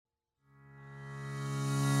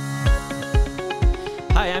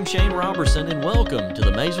Hi, I'm Shane Robertson, and welcome to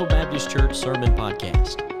the Maysville Baptist Church Sermon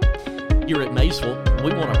Podcast. Here at Maysville,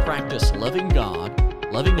 we want to practice loving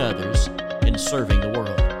God, loving others, and serving the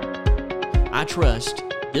world. I trust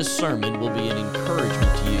this sermon will be an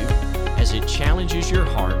encouragement to you as it challenges your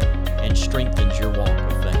heart and strengthens your walk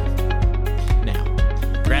of faith.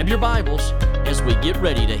 Now, grab your Bibles as we get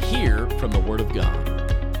ready to hear from the Word of God.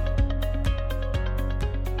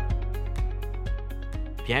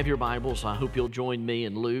 If you have your Bibles, I hope you'll join me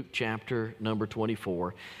in Luke chapter number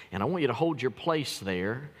 24. And I want you to hold your place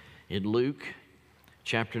there in Luke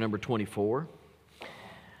chapter number 24.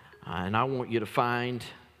 And I want you to find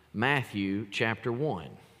Matthew chapter 1.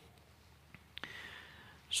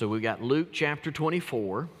 So we've got Luke chapter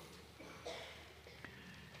 24.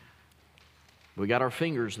 We got our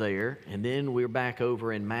fingers there, and then we're back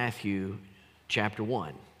over in Matthew chapter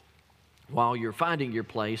 1. While you're finding your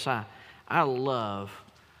place, I love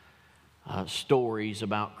stories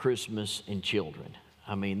about Christmas and children.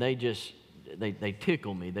 I mean, they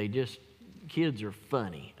tickle me. Kids are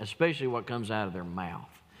funny, especially what comes out of their mouth.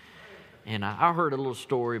 And I heard a little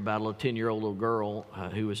story about a little 10-year-old little girl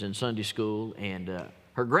who was in Sunday school, and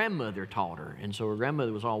her grandmother taught her. And so her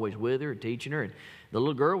grandmother was always with her, teaching her. And the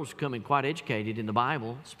little girl was becoming quite educated in the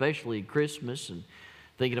Bible, especially Christmas, and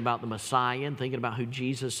thinking about the Messiah and thinking about who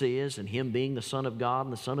Jesus is and Him being the Son of God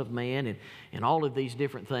and the Son of Man and all of these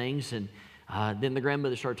different things. And then the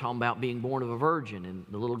grandmother started talking about being born of a virgin. And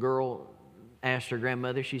the little girl asked her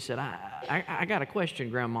grandmother, she said, I got a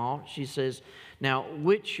question, Grandma. She says, now,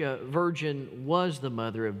 which virgin was the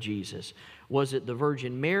mother of Jesus? Was it the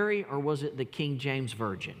Virgin Mary or was it the King James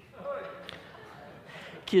Virgin?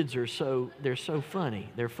 Kids are they're so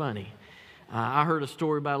funny. They're funny. I heard a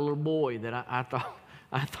story about a little boy that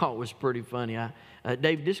I thought was pretty funny.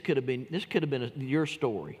 Dave, this could have been your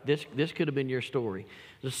story. This could have been your story.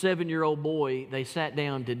 The 7-year-old boy, they sat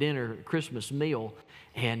down to dinner, Christmas meal,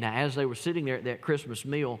 and as they were sitting there at that Christmas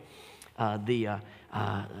meal, the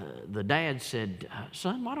dad said,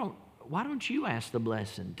 "Son, why don't you ask the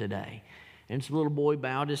blessing today?" And so the little boy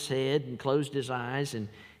bowed his head and closed his eyes, and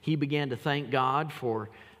he began to thank God for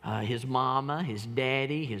his mama, his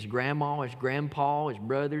daddy, his grandma, his grandpa, his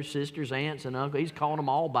brothers, sisters, aunts, and uncles. He's calling them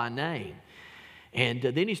all by name. And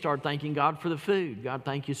then he started thanking God for the food. God,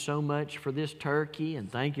 thank you so much for this turkey,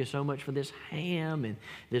 and thank you so much for this ham and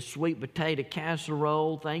this sweet potato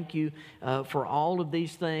casserole. Thank you for all of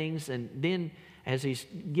these things. And then as he's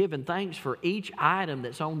giving thanks for each item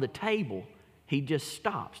that's on the table, he just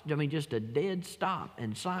stops. I mean, just a dead stop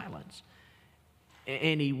and silence.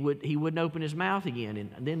 And he wouldn't open his mouth again.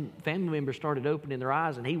 And then family members started opening their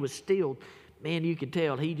eyes, and he was still, man, you could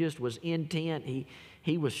tell he just was intent.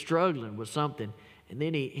 He was struggling with something. And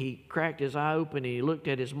then he cracked his eye open, and he looked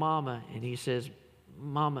at his mama, and he says,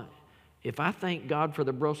 "Mama, if I thank God for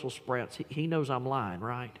the Brussels sprouts, he knows I'm lying,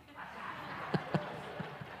 right?"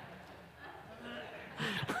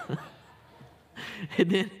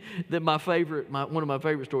 And then one of my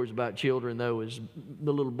favorite stories about children, though, is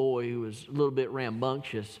the little boy who was a little bit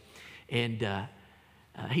rambunctious, and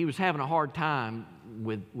he was having a hard time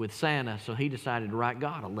with Santa, so he decided to write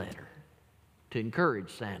God a letter to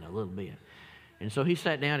encourage Santa a little bit. And so he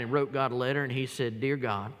sat down and wrote God a letter, and he said, "Dear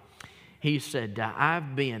God," he said,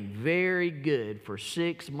 "I've been very good for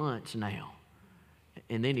 6 months now."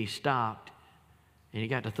 And then he stopped, and he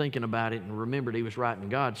got to thinking about it and remembered he was writing to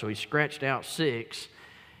God. So he scratched out 6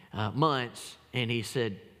 months, and he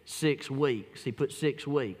said 6 weeks. He put 6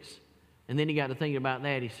 weeks. And then he got to thinking about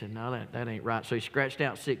that. He said, "No, that ain't right." So he scratched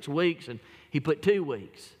out 6 weeks, and he put 2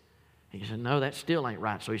 weeks. He said, "No, that still ain't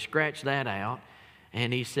right." So he scratched that out,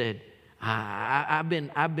 and he said, I've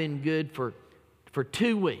been good for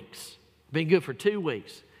 2 weeks. Been good for 2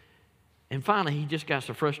 weeks. And finally, he just got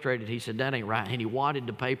so frustrated, he said, "That ain't right." And he wadded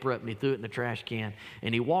the paper up and he threw it in the trash can.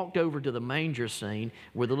 And he walked over to the manger scene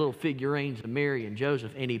where the little figurines of Mary and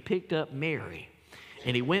Joseph, and he picked up Mary.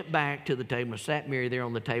 And he went back to the table and sat Mary there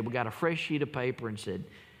on the table, got a fresh sheet of paper and said,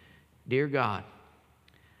 "Dear God,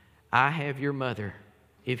 I have your mother.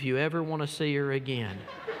 If you ever want to see her again,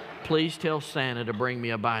 please tell Santa to bring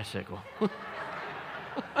me a bicycle."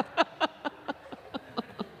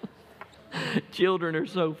 Children are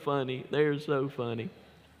so funny. They're so funny.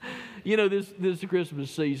 You know, this Christmas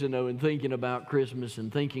season, though, and thinking about Christmas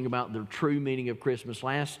and thinking about the true meaning of Christmas,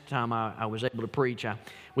 last time I was able to preach, I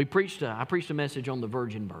preached a message on the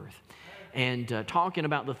virgin birth and talking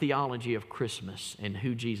about the theology of Christmas and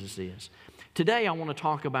who Jesus is. Today, I want to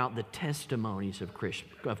talk about the testimonies of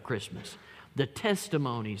Christmas. The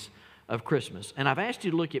testimonies of Christmas. And I've asked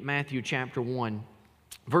you to look at Matthew chapter 1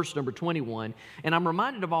 verse number 21. And I'm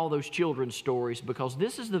reminded of all those children's stories because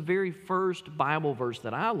this is the very first Bible verse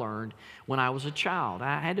that I learned when I was a child.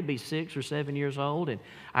 I had to be 6 or 7 years old, and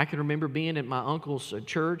I can remember being at my uncle's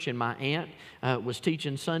church, and my aunt was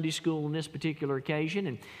teaching Sunday school on this particular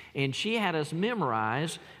occasion, and she had us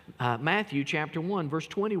memorize Matthew chapter 1, verse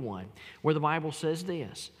 21, where the Bible says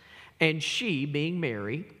this, "And she, being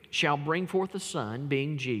Mary, shall bring forth a son,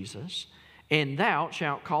 being Jesus, and thou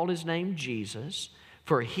shalt call his name Jesus,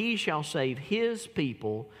 for he shall save his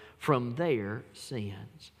people from their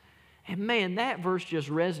sins." And man, that verse just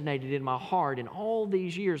resonated in my heart. And all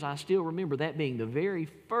these years, I still remember that being the very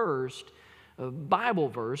first Bible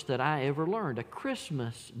verse that I ever learned. A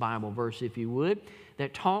Christmas Bible verse, if you would,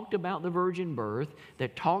 that talked about the virgin birth,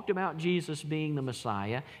 that talked about Jesus being the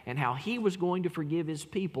Messiah, and how he was going to forgive his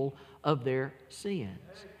people of their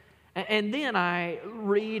sins. And then I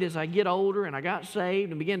read as I get older, and I got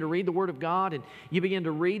saved and began to read the Word of God, and you begin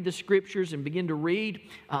to read the Scriptures and begin to read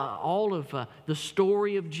all of the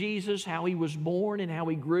story of Jesus, how he was born and how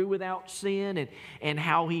he grew without sin, and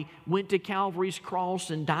how he went to Calvary's cross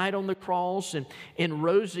and died on the cross and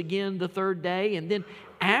rose again the third day. And then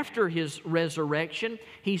after his resurrection,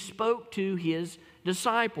 he spoke to his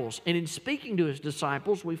disciples. And in speaking to his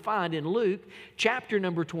disciples, we find in Luke chapter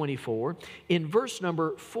number 24, in verse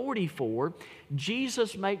number 44,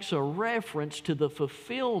 Jesus makes a reference to the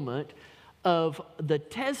fulfillment of the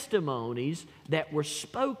testimonies that were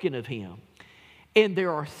spoken of him. And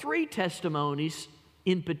there are 3 testimonies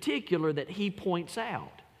in particular that he points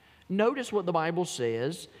out. Notice what the Bible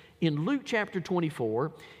says in Luke chapter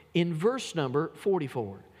 24, in verse number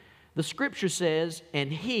 44. The Scripture says,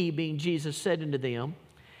 "And he," being Jesus, "said unto them,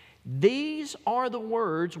 These are the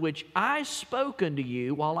words which I spoke unto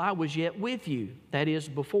you while I was yet with you," that is,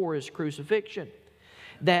 before his crucifixion,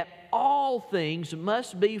 "that all things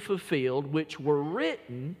must be fulfilled which were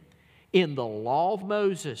written in the law of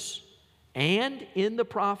Moses, and in the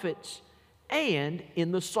prophets, and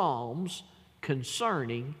in the Psalms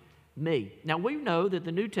concerning me." Now we know that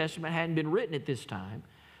the New Testament hadn't been written at this time.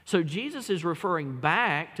 So Jesus is referring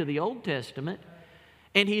back to the Old Testament,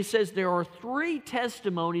 and he says there are 3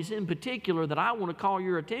 testimonies in particular that I want to call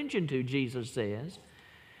your attention to, Jesus says,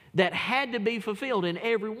 that had to be fulfilled. And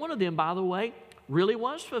every one of them, by the way, really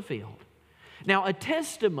was fulfilled. Now, a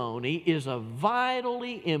testimony is a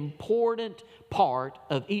vitally important part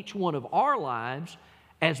of each one of our lives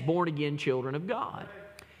as born-again children of God.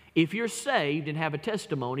 If you're saved and have a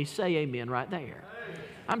testimony, say amen right there.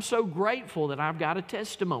 I'm so grateful that I've got a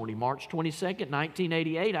testimony. March 22nd,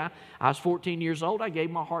 1988, I was 14 years old. I gave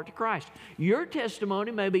my heart to Christ. Your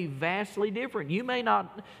testimony may be vastly different. You may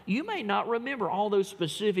not remember all those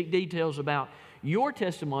specific details about your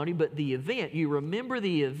testimony, but the event, you remember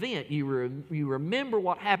the event. You remember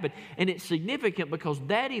what happened, and it's significant because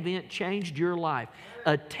that event changed your life.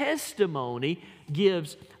 A testimony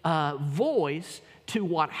gives voice to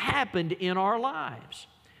what happened in our lives.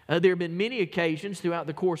 There have been many occasions throughout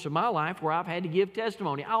the course of my life where I've had to give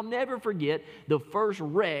testimony. I'll never forget the first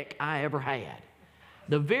wreck I ever had.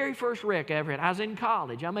 The very first wreck I ever had. I was in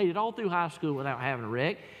college. I made it all through high school without having a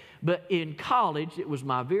wreck. But in college, it was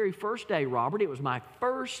my very first day, Robert. It was my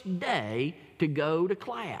first day to go to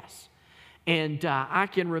class. And I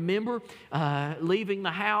can remember leaving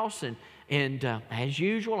the house, and as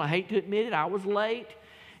usual, I hate to admit it, I was late.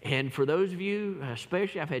 And for those of you,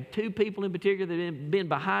 especially, I've had 2 people in particular that have been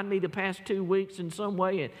behind me the past 2 weeks in some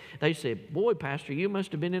way, and they said, "Boy, Pastor, you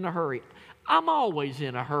must have been in a hurry." I'm always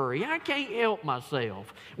in a hurry. I can't help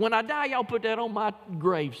myself. When I die, y'all put that on my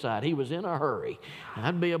graveside. He was in a hurry.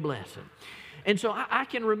 That'd be a blessing. And so I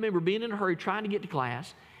can remember being in a hurry trying to get to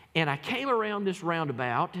class, and I came around this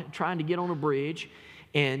roundabout trying to get on a bridge,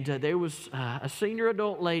 and there was a senior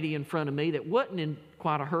adult lady in front of me that wasn't in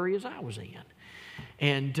quite a hurry as I was in.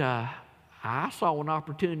 And I saw an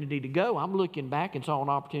opportunity to go. I'm looking back and saw an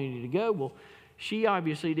opportunity to go. Well, she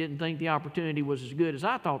obviously didn't think the opportunity was as good as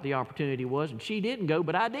I thought the opportunity was, and she didn't go,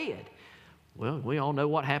 but I did. Well, we all know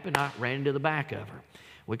what happened. I ran into the back of her.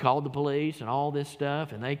 We called the police and all this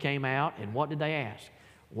stuff, and they came out, and what did they ask?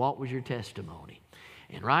 What was your testimony?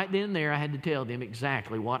 And right then and there, I had to tell them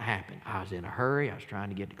exactly what happened. I was in a hurry. I was trying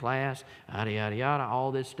to get to class, yada, yada, yada,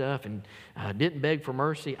 all this stuff, and didn't beg for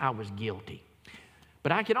mercy. I was guilty.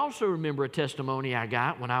 But I can also remember a testimony I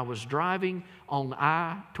got when I was driving on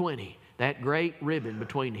I-20, that great ribbon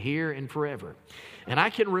between here and forever. And I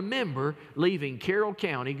can remember leaving Carroll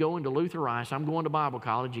County, going to Luther Rice. I'm going to Bible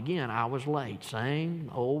college. Again, I was late. Same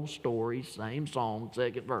old story, same song,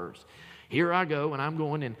 second verse. Here I go, and I'm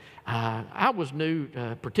going, and I was new,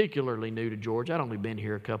 particularly new to Georgia. I'd only been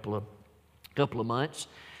here a couple of months.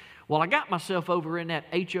 Well, I got myself over in that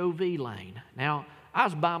HOV lane. Now, I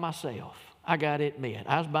was by myself. I got to admit,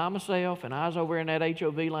 I was by myself, and I was over in that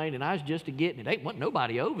HOV lane, and I was just getting it. Ain't wasn't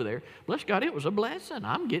nobody over there. Bless God, it was a blessing.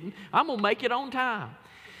 I'm going to make it on time.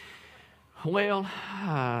 Well,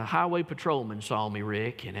 highway patrolman saw me,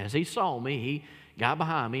 Rick, and as he saw me, he got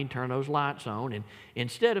behind me and turned those lights on, and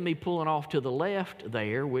instead of me pulling off to the left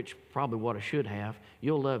there, which probably what I should have,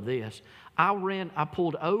 you'll love this, I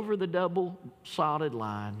pulled over the double solid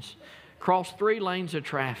lines, crossed 3 lanes of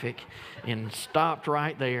traffic, and stopped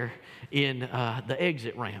right there in the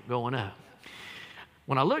exit ramp going up.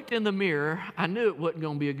 When I looked in the mirror, I knew it wasn't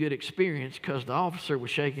going to be a good experience because the officer was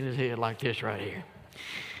shaking his head like this right here.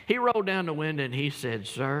 He rolled down the window and he said,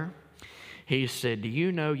 "Sir," he said, "do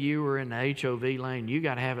you know you were in the HOV lane? You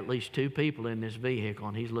got to have at least 2 people in this vehicle."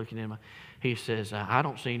 And he's looking at me. He says, "I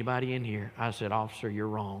don't see anybody in here." I said, "Officer, you're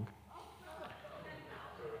wrong."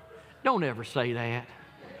 Don't ever say that.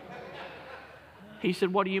 He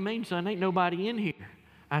said, "What do you mean, son? Ain't nobody in here."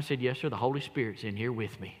 I said, "Yes, sir, the Holy Spirit's in here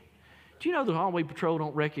with me." Do you know the highway patrol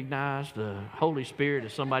don't recognize the Holy Spirit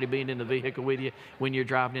as somebody being in the vehicle with you when you're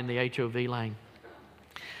driving in the HOV lane?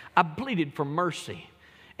 I pleaded for mercy,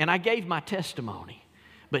 and I gave my testimony.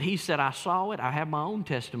 But he said, "I saw it. I have my own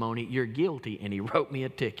testimony. You're guilty." And he wrote me a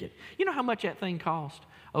ticket. You know how much that thing cost?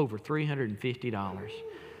 Over $350.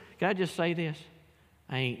 Can I just say this?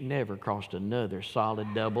 I ain't never crossed another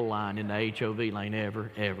solid double line in the HOV lane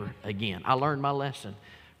ever again. I learned my lesson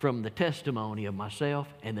from the testimony of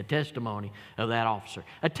myself and the testimony of that officer.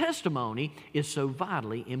 A testimony is so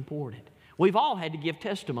vitally important. We've all had to give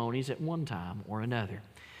testimonies at one time or another.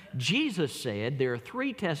 Jesus said there are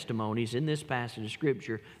 3 testimonies in this passage of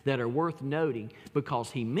Scripture that are worth noting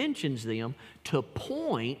because he mentions them to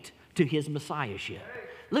point to his messiahship.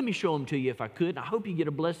 Let me show them to you if I could. I hope you get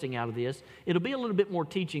a blessing out of this. It'll be a little bit more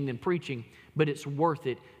teaching than preaching, but it's worth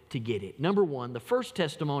it to get it. Number 1, the first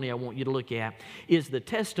testimony I want you to look at is the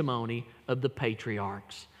testimony of the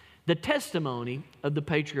patriarchs. The testimony of the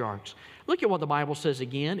patriarchs. Look at what the Bible says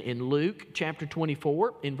again in Luke chapter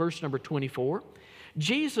 24, in verse number 24.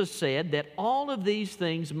 Jesus said that all of these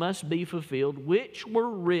things must be fulfilled which were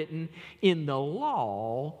written in the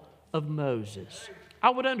law of Moses.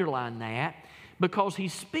 I would underline that because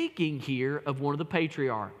he's speaking here of one of the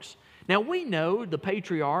patriarchs. Now we know the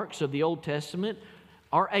patriarchs of the Old Testament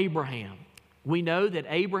are Abraham. We know that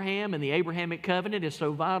Abraham and the Abrahamic covenant is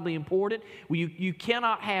so vitally important. You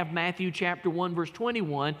cannot have Matthew chapter 1 verse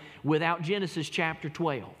 21 without Genesis chapter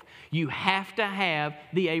 12. You have to have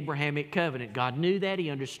the Abrahamic covenant. God knew that. He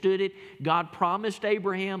understood it. God promised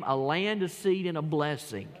Abraham a land, a seed, and a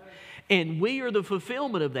blessing. And we are the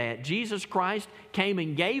fulfillment of that. Jesus Christ came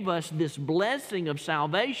and gave us this blessing of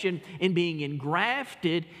salvation in being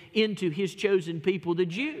engrafted into His chosen people, the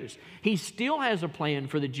Jews. He still has a plan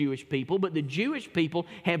for the Jewish people, but the Jewish people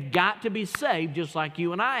have got to be saved just like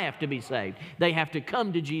you and I have to be saved. They have to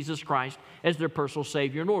come to Jesus Christ as their personal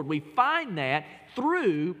Savior and Lord. We find that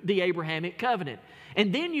through the Abrahamic covenant.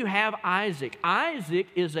 And then you have Isaac. Isaac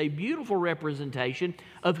is a beautiful representation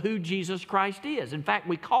of who Jesus Christ is. In fact,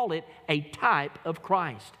 we call it a type of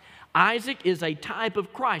Christ. Isaac is a type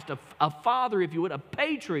of Christ, a father, if you would, a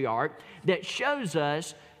patriarch that shows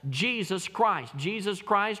us Jesus Christ. Jesus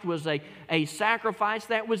Christ was a sacrifice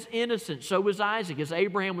that was innocent. So was Isaac, as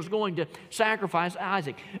Abraham was going to sacrifice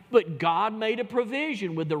Isaac. But God made a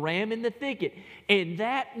provision with the ram in the thicket. And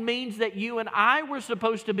that means that you and I were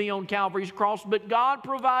supposed to be on Calvary's cross, but God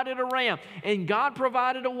provided a ram, and God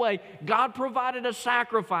provided a way. God provided a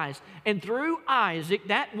sacrifice. And through Isaac,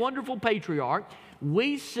 that wonderful patriarch,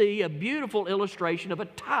 we see a beautiful illustration of a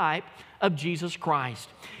type of Jesus Christ.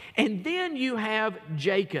 And then you have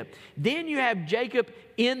Jacob. Then you have Jacob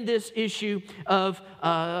in this issue of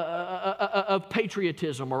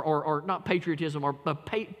patriotism, or not patriotism, or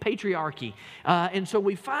patriarchy. And so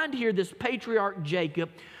we find here this patriarch Jacob,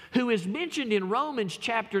 who is mentioned in Romans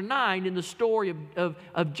chapter 9 in the story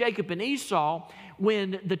of Jacob and Esau,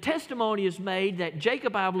 when the testimony is made that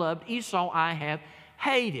Jacob I have loved, Esau I have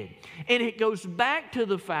hated. And it goes back to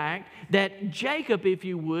the fact that Jacob, if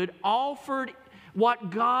you would, offered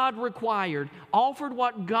what God required, offered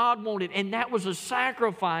what God wanted, and that was a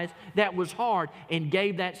sacrifice that was hard, and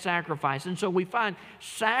gave that sacrifice. And so we find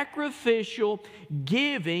sacrificial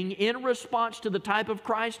giving in response to the type of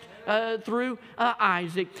Christ through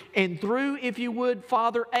Isaac, and through, if you would,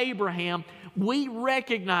 Father Abraham. We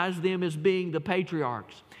recognize them as being the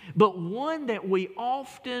patriarchs. But one that we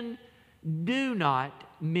often do not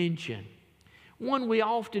mention, one we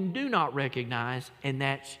often do not recognize, and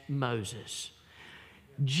that's Moses.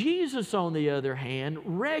 Jesus, on the other hand,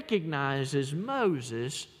 recognizes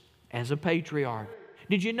Moses as a patriarch.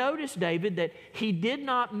 Did you notice, David, that he did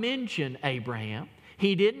not mention Abraham?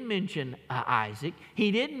 He didn't mention Isaac.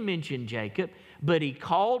 He didn't mention Jacob. But he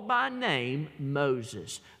called by name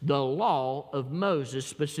Moses, the law of Moses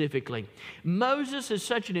specifically. Moses is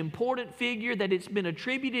such an important figure that it's been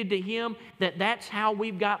attributed to him that's how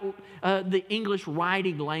we've got the English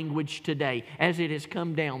writing language today as it has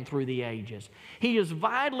come down through the ages. He is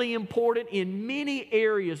vitally important in many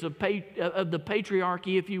areas of the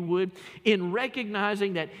patriarchy, if you would, in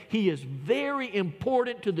recognizing that he is very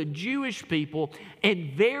important to the Jewish people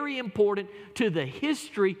and very important to the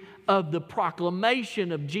history of the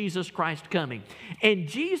proclamation of Jesus Christ coming. And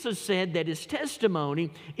Jesus said that his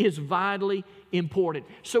testimony is vitally important.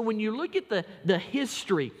 So when you look at the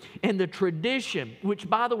history and the tradition, which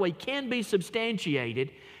by the way can be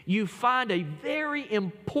substantiated, you find a very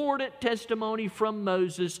important testimony from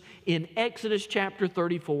Moses in Exodus chapter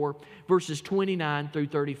 34, verses 29 through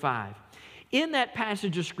 35. In that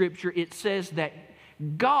passage of Scripture, it says that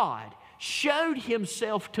God showed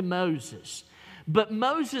himself to Moses, but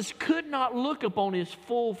Moses could not look upon his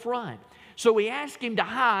full front. So he asked him to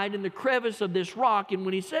hide in the crevice of this rock, and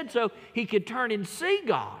when he said so, he could turn and see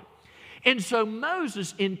God. And so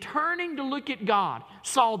Moses, in turning to look at God,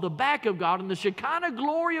 saw the back of God, and the Shekinah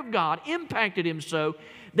glory of God impacted him so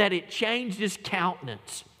that it changed his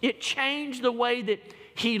countenance. It changed the way that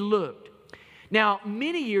he looked. Now,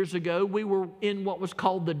 many years ago, we were in what was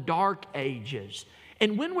called the Dark Ages.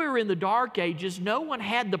 And when we were in the Dark Ages, no one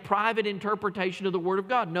had the private interpretation of the Word of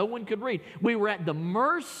God. No one could read. We were at the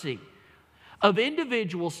mercy of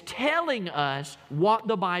individuals telling us what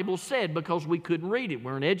the Bible said because we couldn't read it. We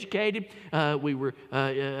weren't educated. We were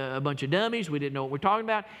a bunch of dummies. We didn't know what we're talking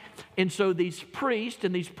about. And so these priests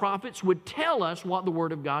and these prophets would tell us what the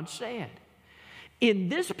Word of God said. In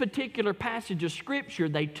this particular passage of Scripture,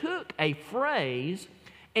 they took a phrase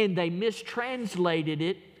and they mistranslated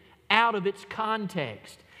it out of its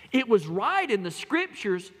context. It was right in the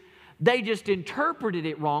Scriptures. They just interpreted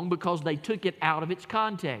it wrong because they took it out of its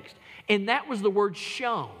context. And that was the word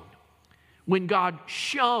shown. When God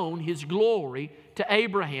shone his glory to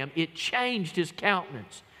Abraham, it changed his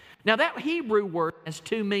countenance. Now that Hebrew word has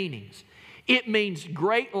two meanings. It means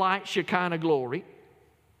great light, Shekinah glory,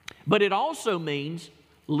 but it also means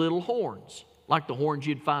little horns, like the horns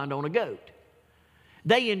you'd find on a goat.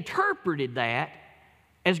 They interpreted that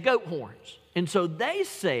as goat horns. And so they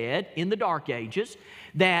said in the Dark Ages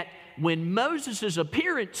that when Moses'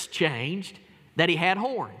 appearance changed, that he had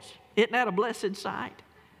horns. Isn't that a blessed sight?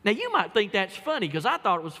 Now you might think that's funny because I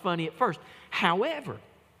thought it was funny at first. However,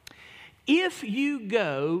 if you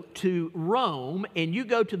go to Rome and you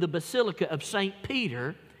go to the Basilica of St.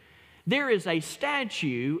 Peter, there is a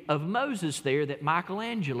statue of Moses there that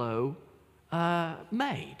Michelangelo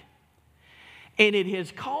made. And it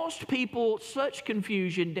has caused people such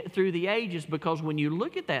confusion through the ages because when you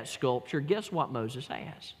look at that sculpture, guess what Moses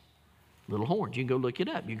has? Little horns. You can go look it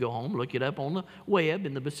up. You go home, look it up on the web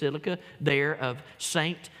in the Basilica there of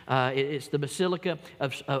it's the Basilica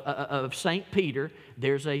of St. Peter.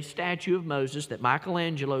 There's a statue of Moses that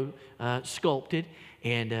Michelangelo sculpted,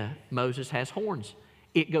 and Moses has horns.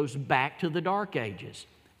 It goes back to the Dark Ages.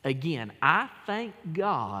 Again, I thank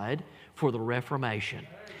God for the Reformation.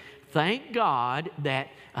 Thank God that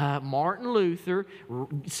Martin Luther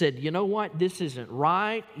said, you know what, this isn't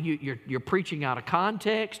right. You're preaching out of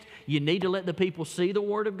context. You need to let the people see the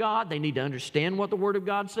Word of God. They need to understand what the Word of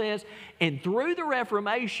God says. And through the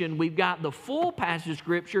Reformation, we've got the full passage of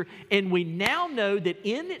Scripture, and we now know that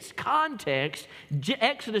in its context,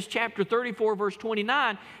 Exodus chapter 34, verse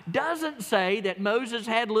 29, doesn't say that Moses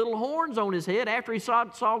had little horns on his head after he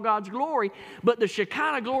saw God's glory, but the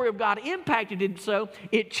Shekinah glory of God impacted him so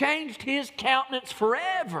it changed his countenance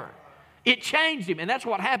forever. It changed him, and that's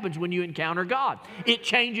what happens when you encounter God. It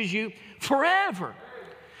changes you forever.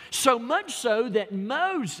 So much so that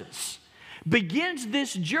Moses begins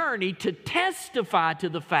this journey to testify to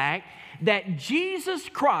the fact that Jesus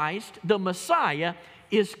Christ, the Messiah,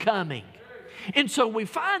 is coming. And so we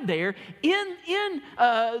find there in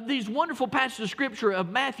these wonderful passages of Scripture of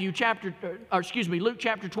Luke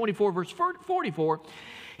chapter 24, verse 44,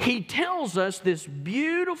 he tells us this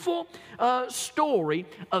beautiful story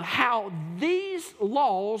of how these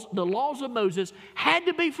laws, the laws of Moses, had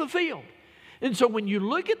to be fulfilled. And so when you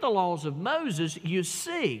look at the laws of Moses, you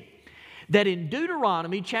see that in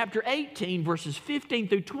Deuteronomy chapter 18, verses 15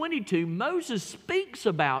 through 22, Moses speaks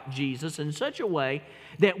about Jesus in such a way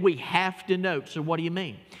that we have to note. So what do you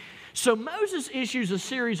mean? So Moses issues a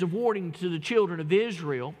series of warnings to the children of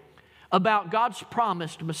Israel about God's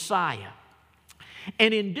promised Messiah.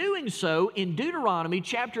 And in doing so, in Deuteronomy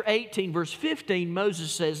chapter 18, verse 15,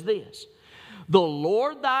 Moses says this, The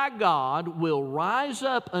Lord thy God will rise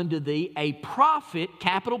up unto thee a prophet,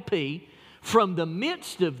 capital P, from the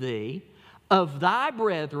midst of thee, of thy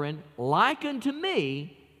brethren, like unto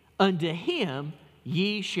me, unto him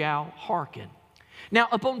ye shall hearken. Now,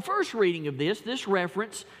 upon first reading of this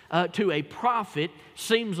reference to a prophet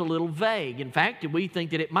seems a little vague. In fact, we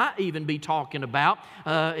think that it might even be talking about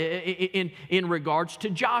in regards to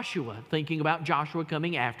Joshua, thinking about Joshua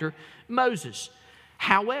coming after Moses.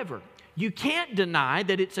 However, you can't deny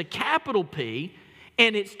that it's a capital P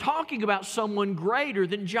and it's talking about someone greater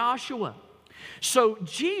than Joshua. So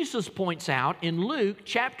Jesus points out in Luke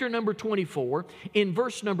chapter number 24, in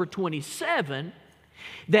verse number 27,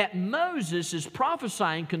 that Moses is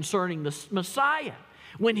prophesying concerning the Messiah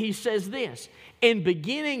when he says this, "And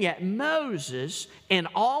beginning at Moses and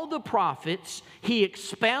all the prophets, he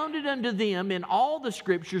expounded unto them in all the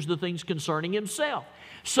scriptures the things concerning himself."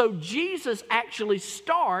 So Jesus actually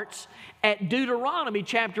starts at Deuteronomy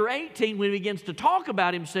chapter 18 when he begins to talk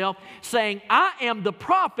about himself, saying, "I am the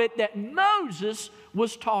prophet that Moses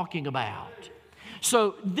was talking about."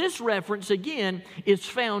 So this reference, again, is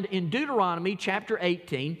found in Deuteronomy chapter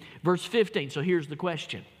 18, verse 15. So here's the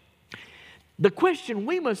question. The question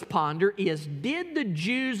we must ponder is, did the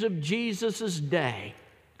Jews of Jesus' day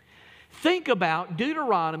think about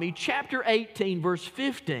Deuteronomy chapter 18, verse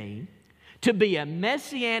 15, to be a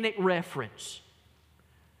messianic reference?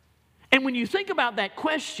 And when you think about that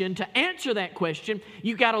question, to answer that question,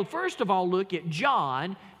 you've got to first of all look at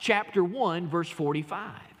John chapter 1, verse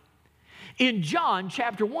 45. In John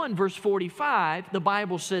chapter 1, verse 45, the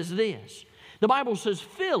Bible says this. The Bible says,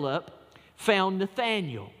 Philip found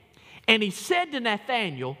Nathanael, and he said to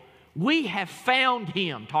Nathanael, "We have found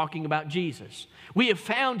him," talking about Jesus. "We have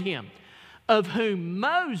found him, of whom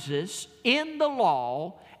Moses in the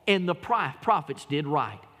law and the prophets did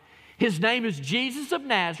write. His name is Jesus of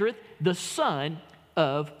Nazareth, the son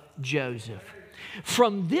of Joseph."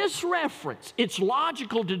 From this reference, it's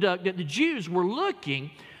logical to deduct that the Jews were looking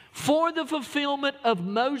for the fulfillment of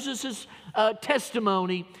Moses'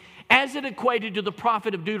 testimony as it equated to the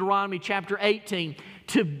prophet of Deuteronomy chapter 18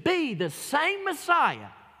 to be the same Messiah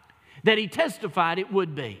that he testified it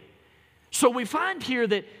would be. So we find here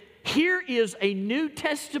that here is a New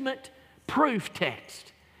Testament proof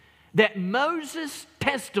text that Moses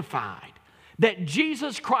testified that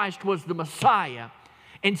Jesus Christ was the Messiah,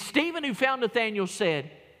 and Stephen, who found Nathanael,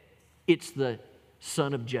 said, "It's the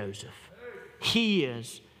son of Joseph. He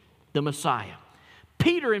is the Messiah."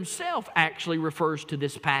 Peter himself actually refers to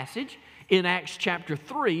this passage in Acts chapter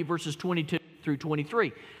 3, verses 22 through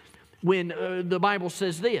 23, when the Bible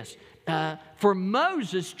says this, "For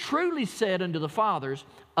Moses truly said unto the fathers,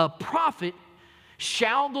 a prophet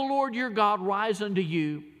shall the Lord your God rise unto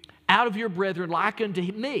you out of your brethren like unto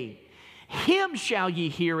me. Him shall ye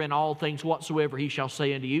hear in all things whatsoever he shall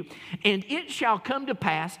say unto you. And it shall come to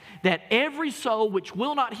pass that every soul which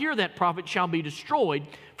will not hear that prophet shall be destroyed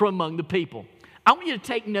from among the people." I want you to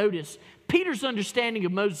take notice Peter's understanding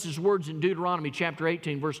of Moses' words in Deuteronomy chapter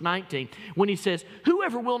 18, verse 19, when he says,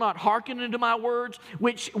 "Whoever will not hearken unto my words,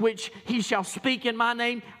 which he shall speak in my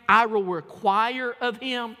name, I will require of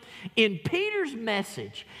him." In Peter's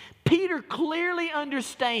message, Peter clearly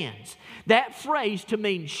understands that phrase to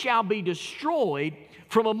mean "shall be destroyed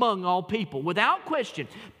from among all people." Without question,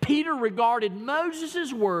 Peter regarded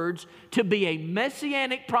Moses' words to be a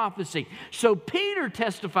messianic prophecy. So Peter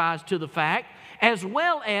testifies to the fact, as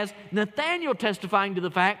well as Nathanael testifying to the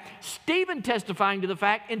fact, Stephen testifying to the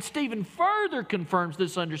fact, and Stephen further confirms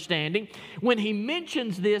this understanding when he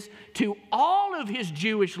mentions this to all of his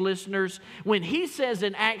Jewish listeners when he says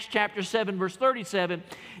in Acts chapter 7, verse 37,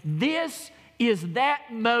 "This is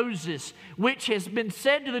that Moses which has been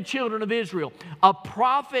said to the children of Israel, a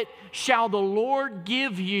prophet shall the Lord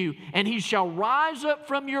give you, and he shall rise up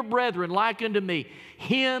from your brethren like unto me.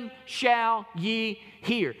 Him shall ye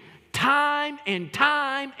hear." Time and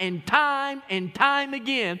time and time and time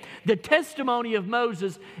again, the testimony of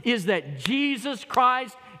Moses is that Jesus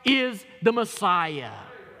Christ is the Messiah.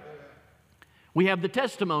 We have the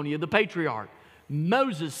testimony of the patriarch.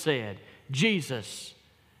 Moses said, Jesus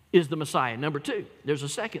is the Messiah. Number two, there's a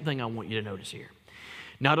second thing I want you to notice here.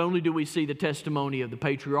 Not only do we see the testimony of the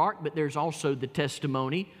patriarch, but there's also the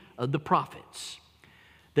testimony of the prophets.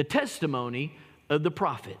 The testimony of the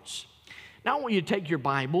prophets. Now I want you to take your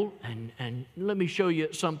Bible and let me show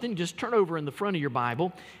you something. Just turn over in the front of your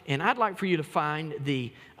Bible, and I'd like for you to find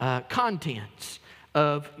the contents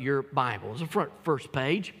of your Bible. It's the first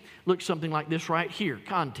page. Looks something like this right here,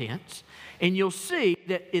 contents. And you'll see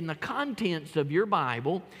that in the contents of your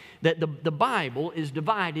Bible, that the Bible is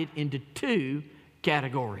divided into two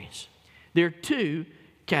categories. There are two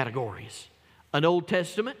categories. an Old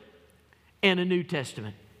Testament and a New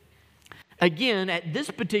Testament. Again, at this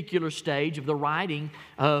particular stage of the writing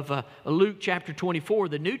of Luke chapter 24,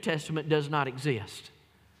 the New Testament does not exist.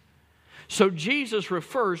 So Jesus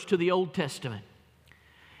refers to the Old Testament.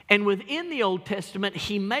 And within the Old Testament,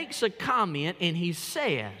 he makes a comment and he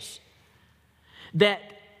says that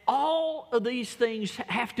all of these things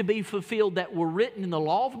have to be fulfilled that were written in the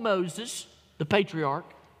law of Moses, the patriarch,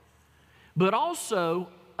 but also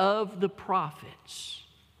of the prophets.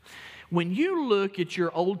 When you look at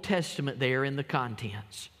your Old Testament there in the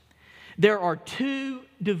contents, there are two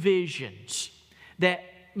divisions that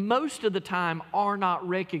most of the time are not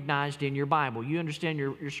recognized in your Bible. You understand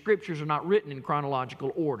your scriptures are not written in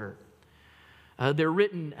chronological order. They're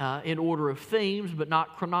written in order of themes, but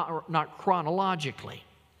not chronologically.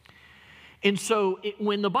 And so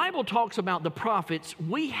when the Bible talks about the prophets,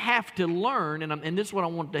 we have to learn, and this is what I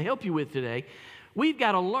want to help you with today, we've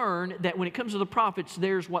got to learn that when it comes to the prophets,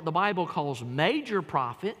 there's what the Bible calls major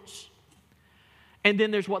prophets, and then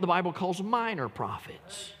there's what the Bible calls minor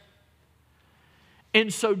prophets.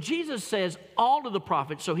 And so Jesus says all of the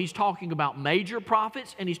prophets, so he's talking about major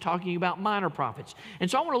prophets and he's talking about minor prophets. And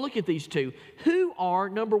so I want to look at these two. Who are,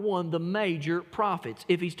 number one, the major prophets?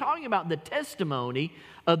 If he's talking about the testimony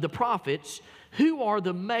of the prophets, who are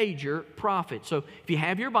the major prophets? So if you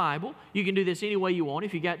have your Bible, you can do this any way you want.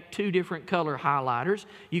 If you got two different color highlighters,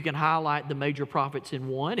 you can highlight the major prophets in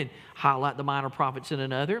one and highlight the minor prophets in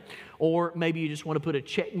another. Or maybe you just want to put a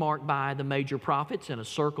check mark by the major prophets and a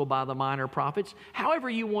circle by the minor prophets. However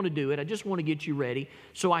you want to do it, I just want to get you ready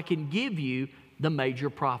so I can give you the major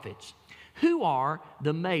prophets. Who are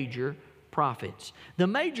the major prophets? The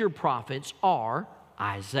major prophets are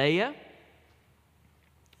Isaiah,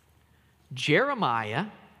 Jeremiah,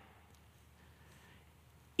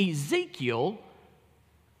 Ezekiel,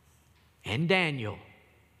 and Daniel.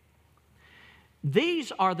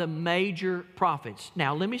 These are the major prophets.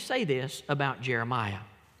 Now, let me say this about Jeremiah.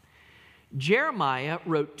 Jeremiah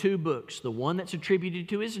wrote two books, the one that's attributed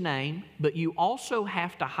to his name, but you also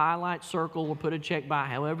have to highlight, circle, or put a check by,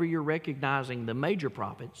 however you're recognizing the major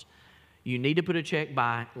prophets, you need to put a check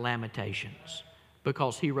by Lamentations,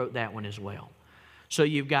 because he wrote that one as well. So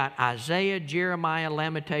you've got Isaiah, Jeremiah,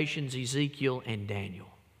 Lamentations, Ezekiel, and Daniel.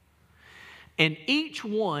 And each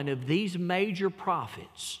one of these major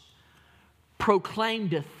prophets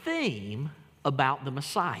proclaimed a theme about the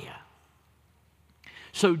Messiah.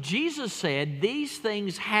 So Jesus said these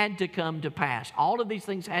things had to come to pass. All of these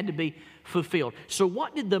things had to be fulfilled. So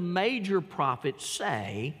what did the major prophets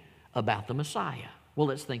say about the Messiah? Well,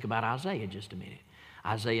 let's think about Isaiah just a minute.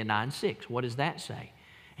 Isaiah 9:6, what does that say?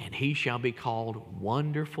 And he shall be called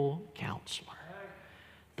Wonderful Counselor,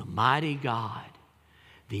 the Mighty God,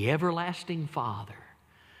 the Everlasting Father,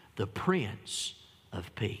 the Prince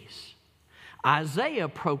of Peace. Isaiah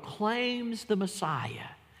proclaims the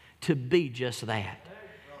Messiah to be just that.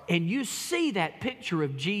 And you see that picture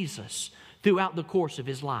of Jesus throughout the course of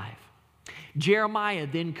his life. Jeremiah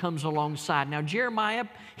then comes alongside. Now, Jeremiah,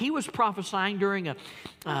 he was prophesying during a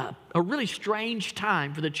really strange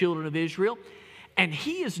time for the children of Israel. And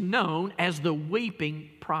he is known as the weeping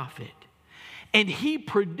prophet. And he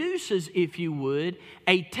produces, if you would,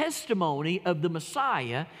 a testimony of the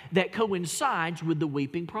Messiah that coincides with the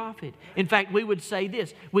weeping prophet. In fact, we would say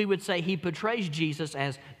this. We would say he portrays Jesus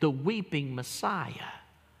as the weeping Messiah.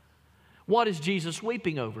 What is Jesus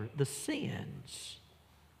weeping over? The sins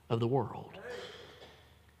of the world.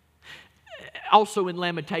 Also in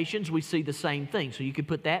Lamentations, we see the same thing. So you could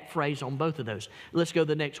put that phrase on both of those. Let's go to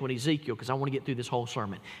the next one, Ezekiel, because I want to get through this whole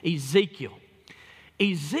sermon. Ezekiel.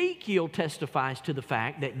 Ezekiel testifies to the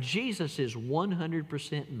fact that Jesus is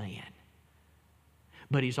 100% man,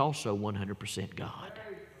 but he's also 100% God.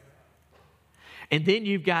 And then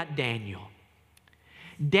you've got Daniel.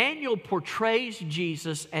 Daniel portrays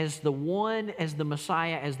Jesus as the one, as the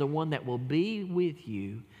Messiah, as the one that will be with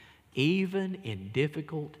you even in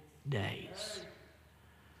difficult days.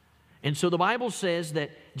 And so the Bible says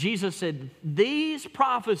that Jesus said these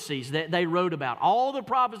prophecies that they wrote about, all the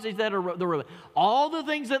prophecies that are wrote, all the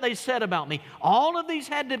things that they said about me, all of these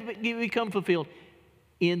had to become fulfilled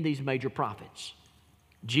in these major prophets.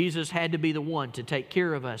 Jesus had to be the one to take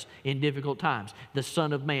care of us in difficult times. The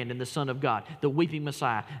Son of Man and the Son of God, the weeping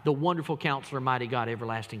Messiah, the wonderful Counselor, mighty God,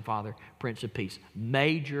 everlasting Father, Prince of Peace.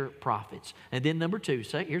 Major prophets. And then number two,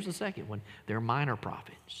 here's the second one. They're minor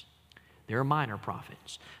prophets. They're minor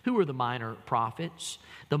prophets. Who are the minor prophets?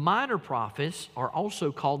 The minor prophets are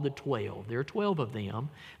also called the 12. There are 12 of them.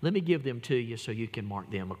 Let me give them to you so you can mark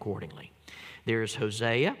them accordingly. There's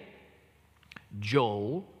Hosea,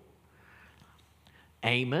 Joel,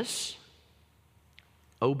 Amos,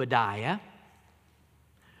 Obadiah,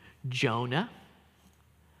 Jonah,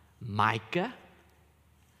 Micah,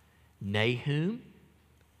 Nahum,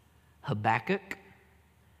 Habakkuk,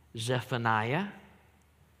 Zephaniah,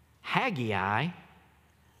 Haggai,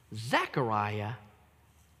 Zechariah,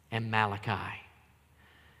 and Malachi.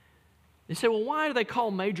 They say, well, why do they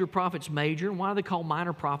call major prophets major and why do they call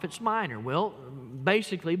minor prophets minor? Well,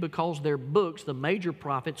 basically because their books, the major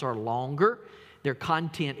prophets, are longer, their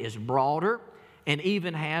content is broader, and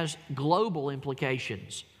even has global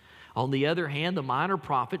implications. On the other hand, the minor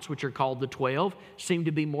prophets, which are called the 12, seem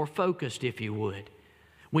to be more focused, if you would.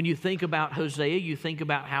 When you think about Hosea, you think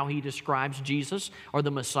about how he describes Jesus or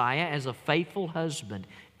the Messiah as a faithful husband,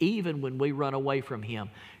 even when we run away from him.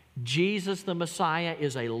 Jesus, the Messiah,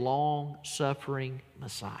 is a long-suffering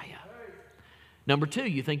Messiah. Number two,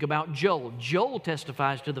 you think about Joel. Joel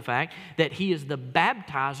testifies to the fact that he is the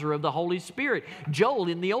baptizer of the Holy Spirit. Joel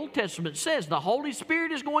in the Old Testament says the Holy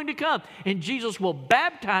Spirit is going to come and Jesus will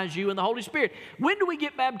baptize you in the Holy Spirit. When do we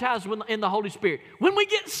get baptized in the Holy Spirit? When we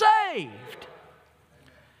get saved.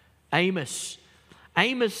 Amos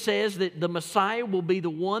says that the Messiah will be the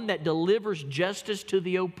one that delivers justice to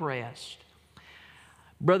the oppressed.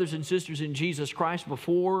 Brothers and sisters in Jesus Christ,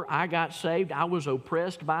 before I got saved, I was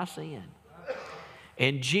oppressed by sin.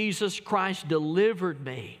 And Jesus Christ delivered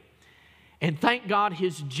me. And thank God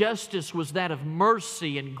His justice was that of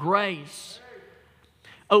mercy and grace.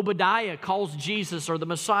 Obadiah calls Jesus, or the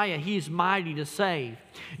Messiah, He is mighty to save.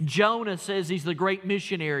 Jonah says He's the great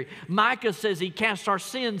missionary. Micah says He casts our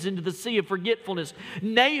sins into the sea of forgetfulness.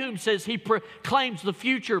 Nahum says He proclaims the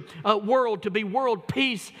future world to be world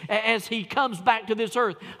peace as He comes back to this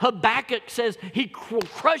earth. Habakkuk says He will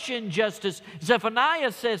crush injustice.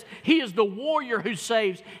 Zephaniah says He is the warrior who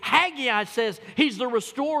saves. Haggai says He's the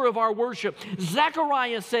restorer of our worship.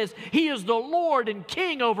 Zechariah says He is the Lord and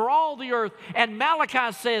King over all the earth. And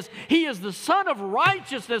Malachi says He is the Son of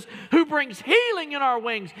righteousness who brings healing in our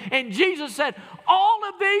wings. And Jesus said, all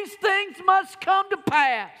of these things must come to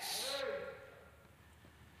pass.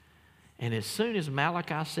 And as soon as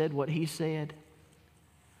Malachi said what he said,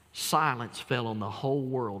 silence fell on the whole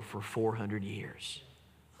world for 400 years.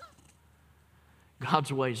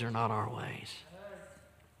 God's ways are not our ways.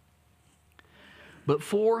 But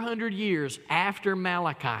 400 years after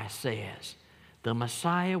Malachi says, the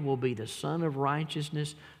Messiah will be the Son of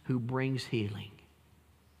righteousness who brings healing.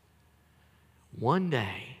 One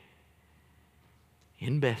day,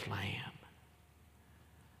 in Bethlehem,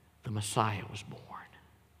 the Messiah was born.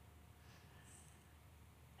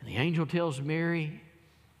 And the angel tells Mary,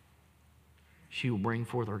 she will bring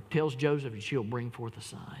forth, or tells Joseph, and she'll bring forth a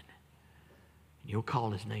son. And you'll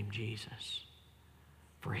call his name Jesus,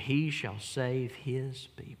 for he shall save his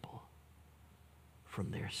people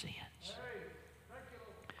from their sins.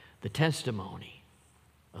 The testimony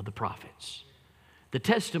of the prophets. The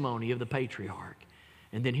testimony of the patriarch.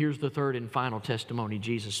 And then here's the third and final testimony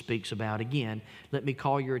Jesus speaks about. Again, let me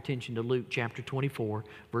call your attention to Luke chapter 24,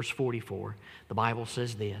 verse 44. The Bible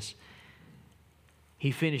says this.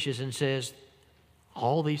 He finishes and says,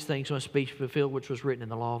 all these things must be fulfilled which was written in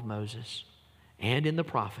the law of Moses, and in the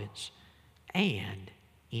prophets, and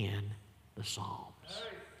in the Psalms.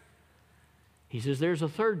 He says, there's a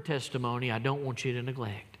third testimony I don't want you to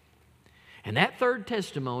neglect. And that third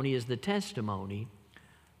testimony is the testimony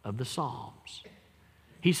of the Psalms.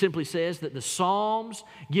 He simply says that the Psalms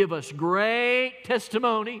give us great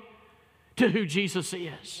testimony to who Jesus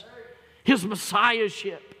is, His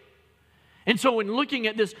Messiahship. And so in looking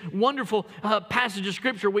at this wonderful passage of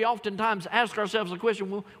Scripture, we oftentimes ask ourselves the question,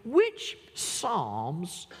 well, which psalm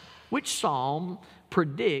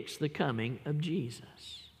predicts the coming of Jesus?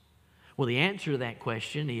 Well, the answer to that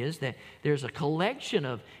question is that there's a collection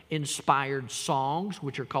of inspired songs,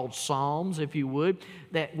 which are called psalms, if you would,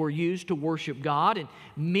 that were used to worship God. And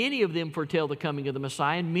many of them foretell the coming of the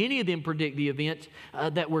Messiah, and many of them predict the events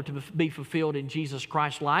that were to be fulfilled in Jesus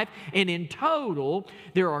Christ's life. And in total,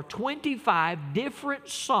 there are 25 different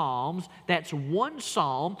psalms. That's one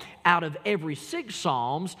psalm out of every 6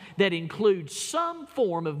 psalms that includes some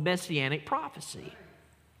form of messianic prophecy.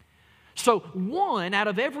 So 1 out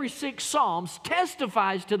of every 6 psalms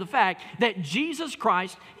testifies to the fact that Jesus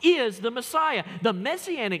Christ is the Messiah. The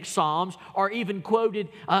messianic psalms are even quoted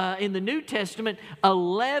in the New Testament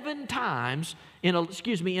 11 times in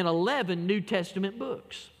 11 New Testament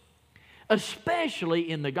books,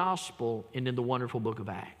 especially in the Gospel and in the wonderful book of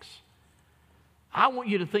Acts. I want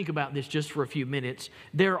you to think about this just for a few minutes.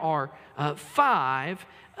 There are five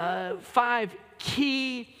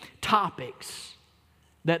key topics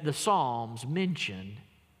that the Psalms mention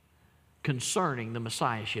concerning the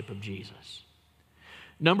Messiahship of Jesus.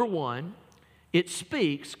 Number 1, it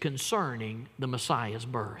speaks concerning the Messiah's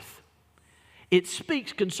birth. It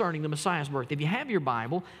speaks concerning the Messiah's birth. If you have your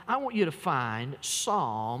Bible, I want you to find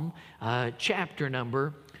Psalm chapter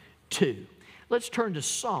number 2. Let's turn to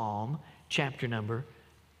Psalm chapter number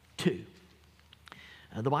 2.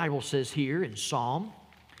 The Bible says here in Psalm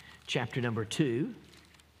chapter number 2,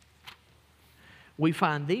 we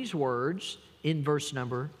find these words in verse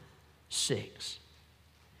number 6.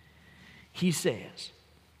 He says,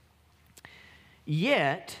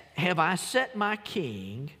 "Yet have I set my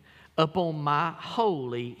king upon my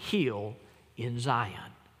holy hill in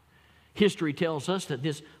Zion." History tells us that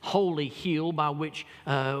this holy hill by which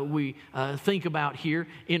we think about here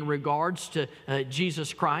in regards to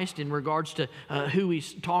Jesus Christ, in regards to who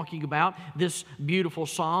he's talking about, this beautiful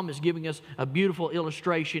psalm is giving us a beautiful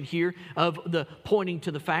illustration here of the pointing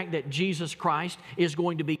to the fact that Jesus Christ is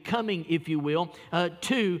going to be coming, if you will,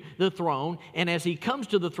 to the throne. And as he comes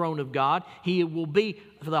to the throne of God, he will be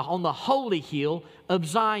on the holy hill of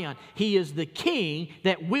Zion. He is the king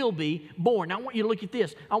that will be born. Now I want you to look at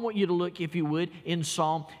this. I want you to look, if you would, in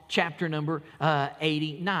Psalm chapter number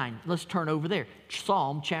 89. Let's turn over there.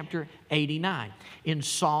 Psalm chapter 89. In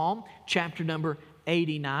Psalm chapter number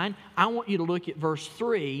 89, I want you to look at verse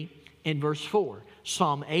 3 and verse 4.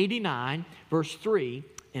 Psalm 89, verse 3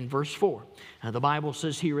 and verse 4. Now the Bible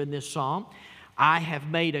says here in this psalm, "I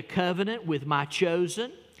have made a covenant with my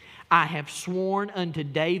chosen. I have sworn unto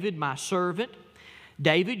David my servant.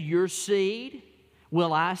 David, your seed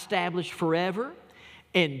will I establish forever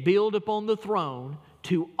and build upon the throne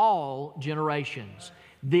to all generations."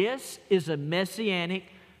 This is a messianic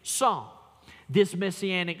psalm. This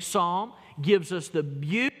messianic psalm gives us the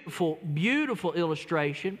beautiful, beautiful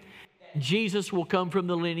illustration that Jesus will come from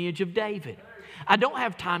the lineage of David. I don't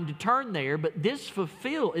have time to turn there, but this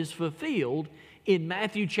is fulfilled in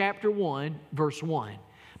Matthew chapter 1, verse 1.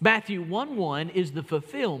 Matthew 1:1 is the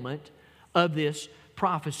fulfillment of this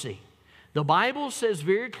prophecy. The Bible says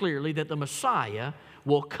very clearly that the Messiah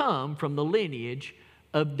will come from the lineage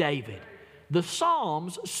of David. The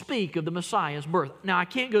Psalms speak of the Messiah's birth. Now, I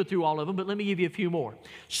can't go through all of them, but let me give you a few more.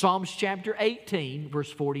 Psalms chapter 18,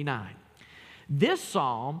 verse 49. This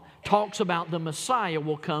psalm talks about the Messiah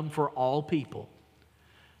will come for all people.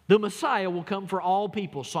 The Messiah will come for all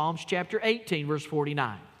people. Psalms chapter 18, verse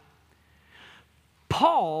 49.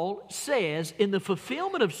 Paul says in the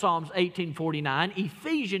fulfillment of Psalms 18:49,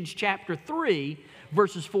 Ephesians chapter 3,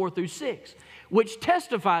 verses 4 through 6, which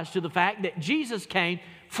testifies to the fact that Jesus came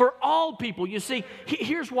for all people. You see,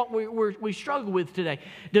 here's what we struggle with today.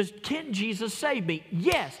 Can Jesus save me?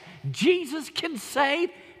 Yes, Jesus can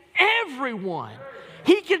save everyone.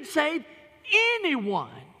 He can save anyone.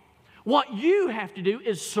 What you have to do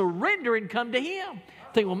is surrender and come to Him.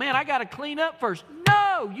 Think, well, man, I got to clean up first.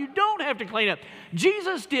 No, you don't have to clean up.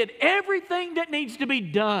 Jesus did everything that needs to be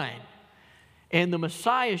done. And the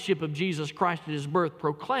Messiahship of Jesus Christ at His birth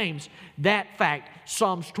proclaims that fact.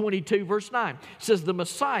 Psalms 22, verse 9 says the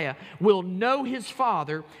Messiah will know His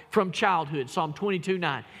Father from childhood. Psalm 22,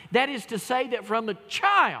 9. That is to say that from a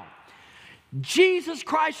child, Jesus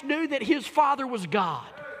Christ knew that His Father was God.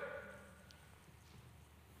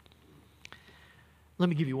 Let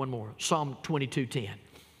me give you one more. Psalm 22:10.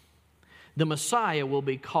 The Messiah will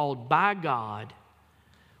be called by God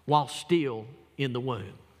while still in the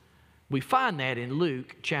womb. We find that in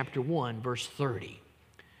Luke chapter 1, verse 30.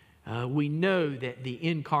 We know that the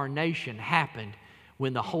incarnation happened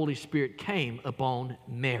when the Holy Spirit came upon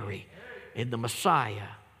Mary, and the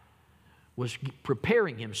Messiah was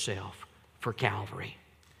preparing Himself for Calvary.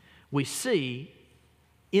 We see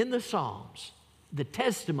in the Psalms the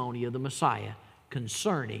testimony of the Messiah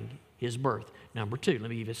concerning His birth. Number two, let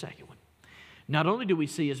me give you a second one. Not only do we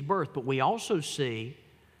see His birth, but we also see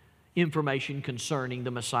information concerning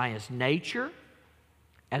the Messiah's nature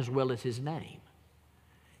as well as His name.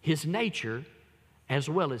 His nature as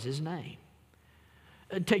well as His name.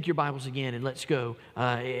 Take your Bibles again and let's go,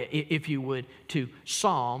 if you would, to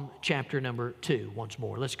Psalm chapter number 2 once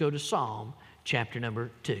more. Let's go to Psalm chapter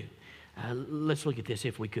number 2. Let's look at this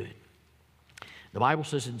if we could. The Bible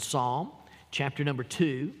says in Psalm chapter number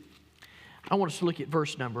 2, I want us to look at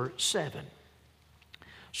verse number 7.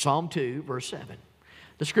 Psalm 2, verse 7.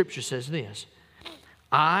 The Scripture says this: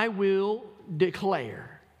 I will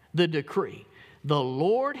declare the decree. The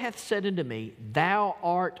Lord hath said unto me, Thou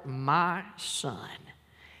art my Son.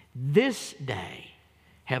 This day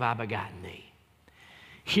have I begotten thee.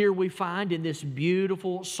 Here we find in this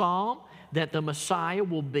beautiful psalm that the Messiah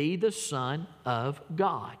will be the Son of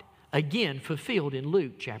God. Again, fulfilled in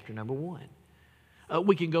Luke chapter number 1.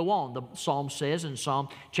 We can go on. The Psalm says in Psalm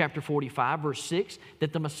chapter 45, verse 6,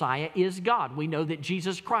 that the Messiah is God. We know that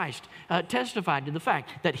Jesus Christ testified to the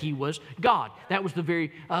fact that He was God. That was the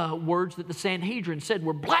very words that the Sanhedrin said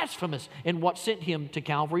were blasphemous in what sent Him to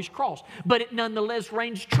Calvary's cross. But it nonetheless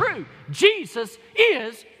reigns true. Jesus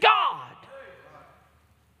is God.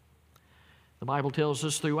 The Bible tells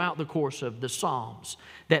us throughout the course of the Psalms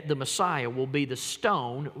that the Messiah will be the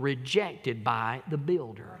stone rejected by the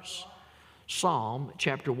builders. Psalm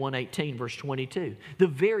chapter 118, verse 22. The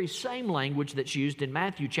very same language that's used in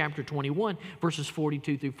Matthew chapter 21, verses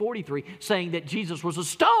 42 through 43, saying that Jesus was a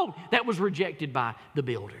stone that was rejected by the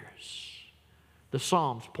builders. The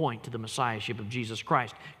Psalms point to the Messiahship of Jesus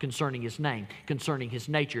Christ concerning His name, concerning His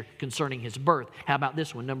nature, concerning His birth. How about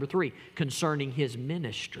this one, number 3? Concerning His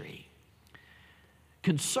ministry.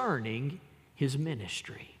 Concerning His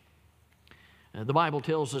ministry. The Bible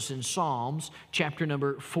tells us in Psalms chapter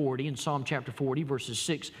number 40, in Psalm chapter 40, verses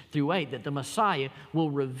 6 through 8, that the Messiah will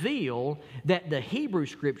reveal that the Hebrew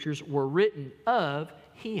Scriptures were written of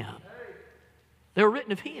Him. They were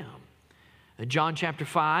written of Him. John chapter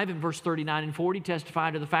 5 and verse 39 and 40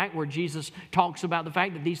 testify to the fact where Jesus talks about the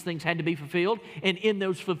fact that these things had to be fulfilled. And in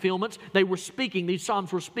those fulfillments, these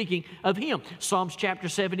Psalms were speaking of Him. Psalms chapter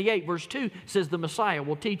 78 verse 2 says the Messiah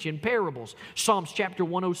will teach in parables. Psalms chapter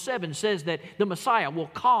 107 says that the Messiah will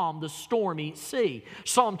calm the stormy sea.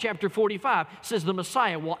 Psalm chapter 45 says the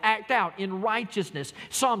Messiah will act out in righteousness.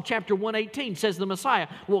 Psalm chapter 118 says the Messiah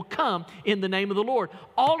will come in the name of the Lord.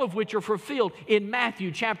 All of which are fulfilled in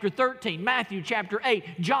Matthew chapter 13, Matthew chapter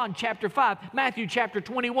 8, John chapter 5, Matthew chapter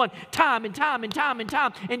 21, time and time and time and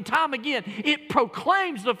time and time again. It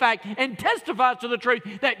proclaims the fact and testifies to the truth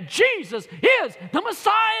that Jesus is the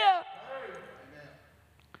Messiah. Amen.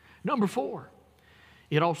 Number 4,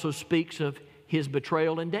 it also speaks of His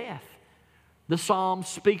betrayal and death. The Psalms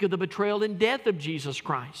speak of the betrayal and death of Jesus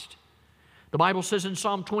Christ. The Bible says in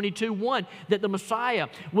Psalm 22:1 that the Messiah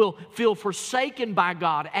will feel forsaken by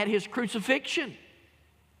God at His crucifixion.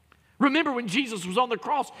 Remember when Jesus was on the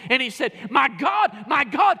cross and He said, my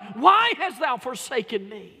God, why hast Thou forsaken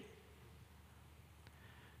me?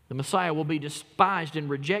 The Messiah will be despised and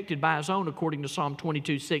rejected by His own, according to Psalm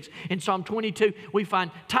 22:6. In Psalm 22, we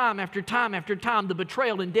find time after time after time the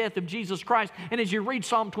betrayal and death of Jesus Christ. And as you read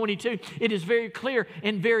Psalm 22, it is very clear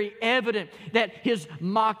and very evident that His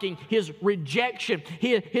mocking, His rejection,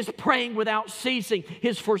 His praying without ceasing,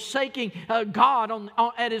 His forsaking God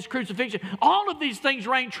at His crucifixion, all of these things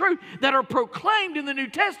reign true that are proclaimed in the New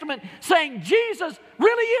Testament, saying Jesus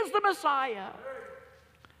really is the Messiah.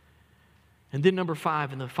 And then number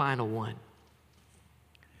 5 and the final one.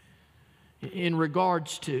 In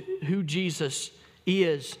regards to who Jesus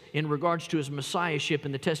is, in regards to His Messiahship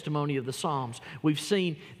in the testimony of the Psalms, we've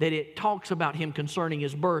seen that it talks about Him concerning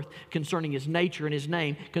His birth, concerning His nature and His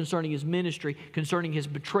name, concerning His ministry, concerning His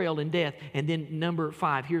betrayal and death. And then number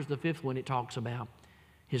 5, here's the 5th one, it talks about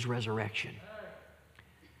His resurrection.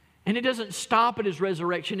 And it doesn't stop at His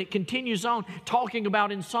resurrection. It continues on talking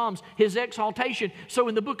about in Psalms His exaltation. So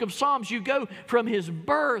in the book of Psalms, you go from His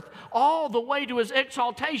birth all the way to His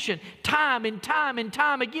exaltation, time and time and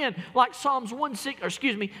time again, like Psalm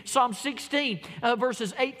 16,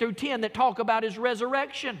 verses 8 through 10 that talk about His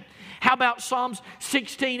resurrection. How about Psalms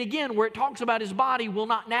 16 again, where it talks about His body will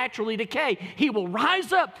not naturally decay. He will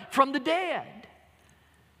rise up from the dead.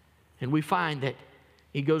 And we find that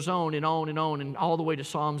He goes on and on and on and all the way to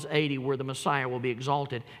Psalms 80 where the Messiah will be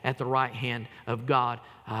exalted at the right hand of God.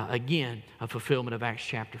 Again, a fulfillment of Acts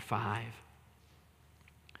chapter 5.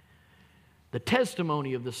 The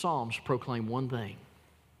testimony of the Psalms proclaim one thing.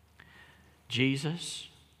 Jesus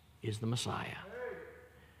is the Messiah.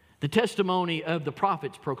 The testimony of the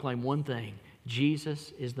prophets proclaim one thing.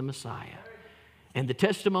 Jesus is the Messiah. And the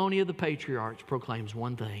testimony of the patriarchs proclaims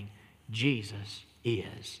one thing. Jesus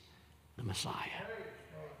is the Messiah.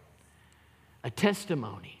 A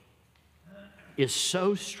testimony is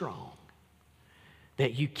so strong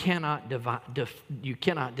that you cannot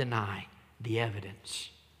deny the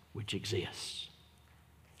evidence which exists.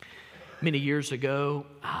 Many years ago,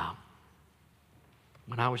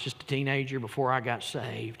 when I was just a teenager before I got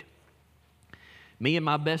saved, me and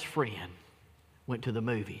my best friend went to the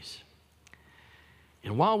movies.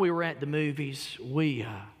 And while we were at the movies, we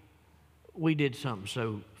did something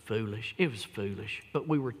so foolish. It was foolish, but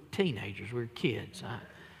we were teenagers. We were kids.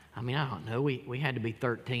 I mean, I don't know. We had to be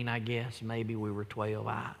 13, I guess. Maybe we were 12.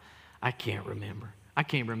 I can't remember. I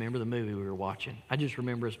can't remember the movie we were watching. I just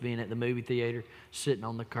remember us being at the movie theater, sitting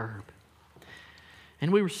on the curb.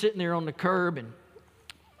 And we were sitting there on the curb, and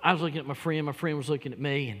I was looking at my friend. My friend was looking at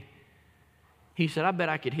me, and he said, I bet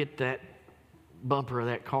I could hit that bumper of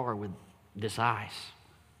that car with this ice.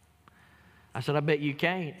 I said, I bet you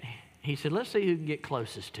can't. He said, let's see who can get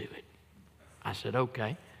closest to it. I said,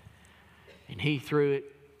 okay. And he threw it.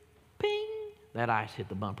 Ping! That ice hit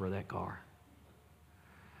the bumper of that car.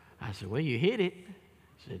 I said, well, you hit it.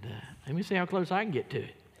 I said, let me see how close I can get to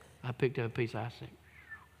it. I picked up a piece of ice. I said,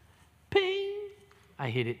 ping! I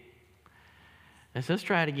hit it. I said, let's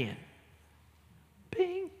try it again.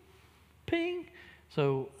 Ping! Ping!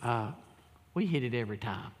 So we hit it every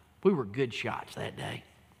time. We were good shots that day.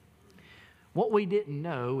 What we didn't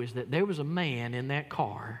know is that there was a man in that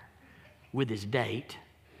car with his date,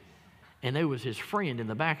 and there was his friend in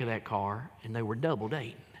the back of that car, and they were double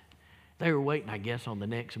dating. They were waiting, I guess, on the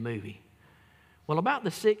next movie. Well, about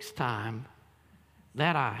the sixth time,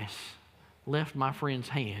 that ice left my friend's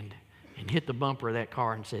hand and hit the bumper of that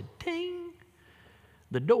car and said, ting!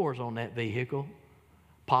 The doors on that vehicle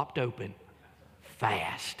popped open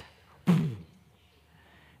fast.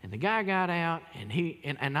 And the guy got out,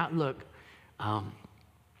 and I look,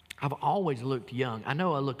 I've always looked young. I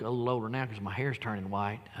know I look a little older now because my hair's turning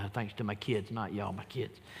white, thanks to my kids, not y'all, my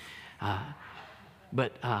kids.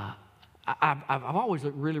 But I've always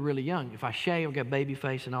looked really, really young. If I shave, I've got baby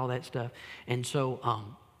face and all that stuff. And so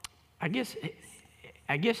I guess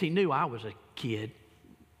he knew I was a kid,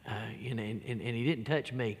 and he didn't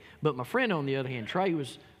touch me. But my friend, on the other hand, Trey,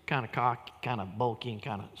 was kind of cocky, kind of bulky, and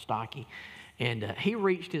kind of stocky. And he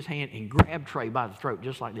reached his hand and grabbed Trey by the throat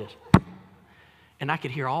just like this. And I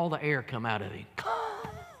could hear all the air come out of him.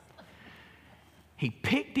 He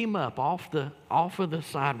picked him up off of the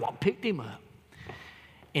sidewalk, picked him up,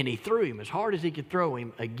 and he threw him as hard as he could throw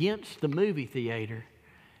him against the movie theater,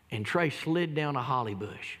 and Trey slid down a holly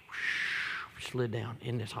bush. Slid down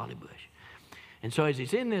in this holly bush. And so as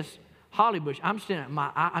he's in this holly bush, I'm standing,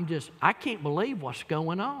 I can't believe what's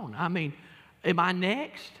going on. I mean, am I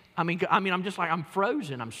next? I mean, I'm just like, I'm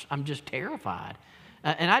frozen. I'm just terrified.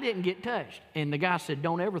 And I didn't get touched. And the guy said,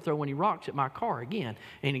 don't ever throw any rocks at my car again.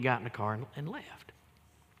 And he got in the car and left.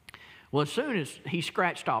 Well, as soon as he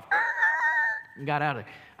scratched off and got out of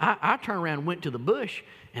there, I turned around and went to the bush,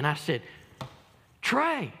 and I said,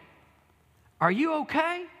 Trey, are you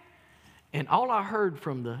okay? And all I heard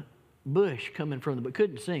from the bush coming from the bush,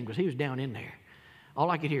 couldn't sing because he was down in there. All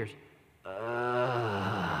I could hear is,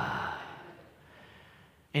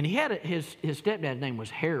 And he had his stepdad's name was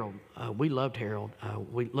Harold. We loved Harold.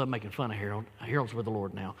 We loved making fun of Harold. Harold's with the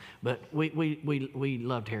Lord now, but we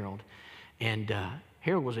loved Harold. And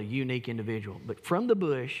Harold was a unique individual. But from the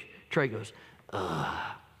bush, Trey goes,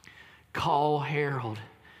 call Harold.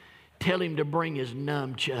 Tell him to bring his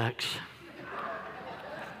nunchucks.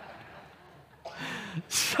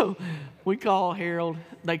 So we call Harold.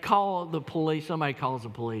 They call the police. Somebody calls the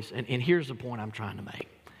police. And here's the point I'm trying to make.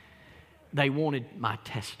 They wanted my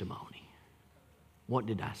testimony. What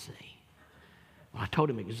did I see? Well, I told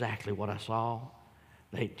him exactly what I saw.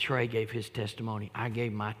 Trey gave his testimony. I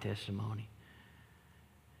gave my testimony.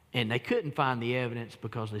 And they couldn't find the evidence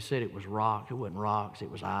because they said it was rock. It wasn't rocks. It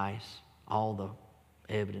was ice. All the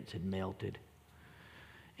evidence had melted.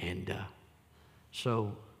 And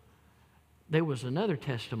so there was another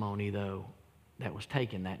testimony, though, that was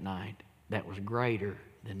taken that night that was greater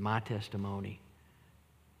than my testimony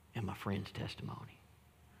and my friend's testimony.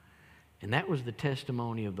 And that was the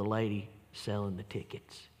testimony of the lady selling the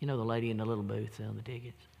tickets. You know, the lady in the little booth selling the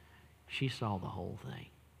tickets? She saw the whole thing.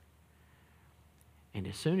 And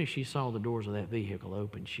as soon as she saw the doors of that vehicle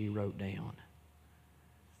open, she wrote down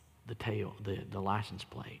the license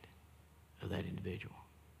plate of that individual.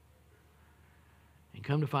 And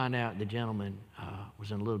come to find out, the gentleman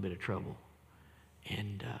was in a little bit of trouble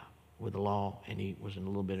and with the law, and he was in a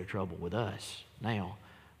little bit of trouble with us now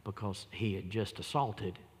because he had just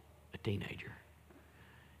assaulted a teenager.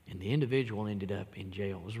 And the individual ended up in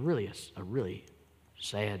jail. It was really a really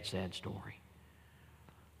sad, sad story.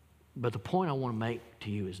 But the point I want to make to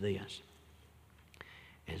you is this.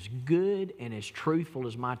 As good and as truthful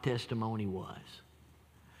as my testimony was,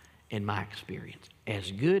 in my experience,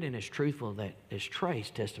 as good and as truthful as Trey's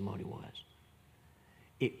testimony was,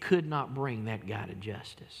 it could not bring that guy to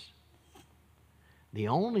justice. The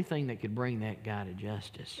only thing that could bring that guy to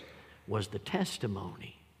justice was the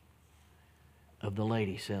testimony of the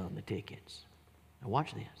lady selling the tickets. Now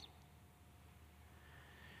watch this.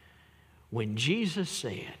 When Jesus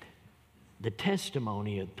said,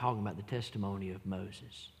 talking about the testimony of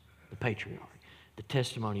Moses, the patriarch, the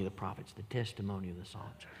testimony of the prophets, the testimony of the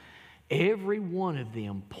Psalms, every one of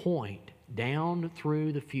them point down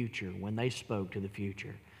through the future when they spoke to the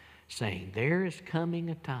future, saying, there is coming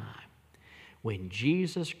a time when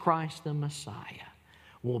Jesus Christ the Messiah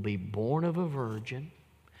will be born of a virgin.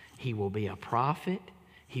 He will be a prophet.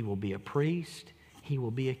 He will be a priest. He will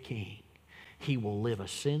be a king. He will live a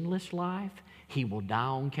sinless life. He will die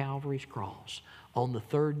on Calvary's cross. On the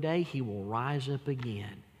third day, He will rise up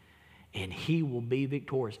again, and He will be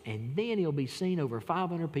victorious. And then He'll be seen over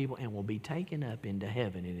 500 people and will be taken up into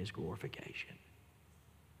heaven in His glorification.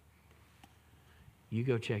 You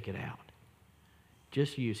go check it out.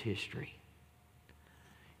 Just use history.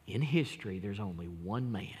 In history, there's only one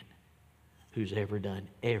man who's ever done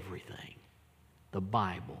everything the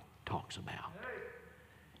Bible talks about.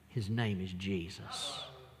 His name is Jesus.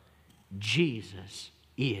 Jesus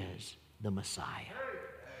is the Messiah.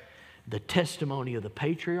 The testimony of the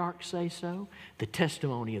patriarchs say so, the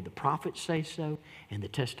testimony of the prophets say so, and the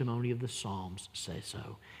testimony of the Psalms say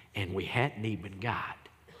so. And we hadn't even got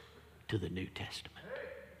to the New Testament.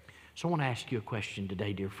 So I want to ask you a question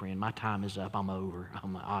today, dear friend. My time is up. I'm over.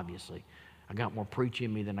 Obviously, I got more preaching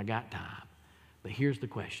in me than I got time. But here's the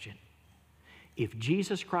question. If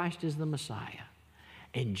Jesus Christ is the Messiah,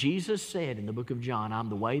 and Jesus said in the book of John, I'm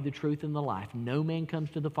the way, the truth, and the life. No man comes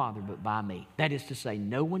to the Father but by me. That is to say,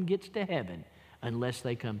 no one gets to heaven unless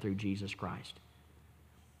they come through Jesus Christ.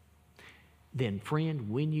 Then, friend,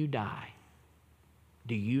 when you die,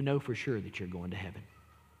 do you know for sure that you're going to heaven?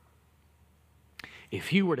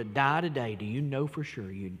 If you were to die today, do you know for sure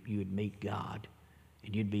you'd meet God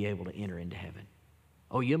and you'd be able to enter into heaven?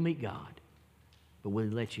 Oh, you'll meet God, but will He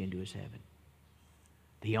let you into His heaven?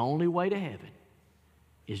 The only way to heaven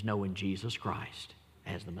is knowing Jesus Christ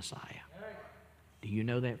as the Messiah. Do you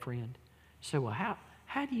know that, friend? So, well,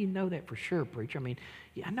 how do you know that for sure, preacher? I mean,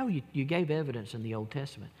 I know you gave evidence in the Old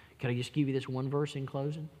Testament. Can I just give you this one verse in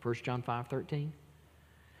closing? 1 John 5:13.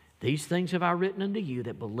 These things have I written unto you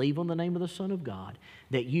that believe on the name of the Son of God,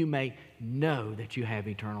 that you may know that you have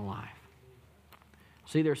eternal life.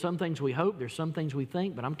 See, there are some things we hope, there's some things we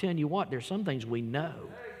think, but I'm telling you what, there's some things we know.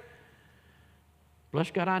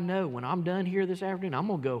 Bless God, I know when I'm done here this afternoon, I'm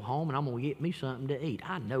going to go home and I'm going to get me something to eat.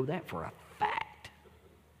 I know that for a fact.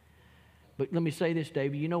 But let me say this,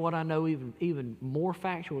 David, you know what I know even more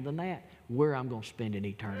factual than that? Where I'm going to spend an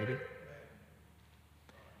eternity.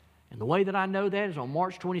 And the way that I know that is on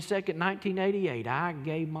March 22nd, 1988, I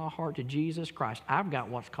gave my heart to Jesus Christ. I've got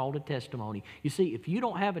what's called a testimony. You see, if you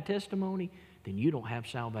don't have a testimony, then you don't have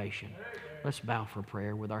salvation. Let's bow for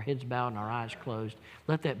prayer with our heads bowed and our eyes closed.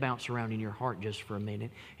 Let that bounce around in your heart just for a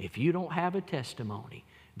minute. If you don't have a testimony,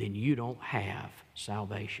 then you don't have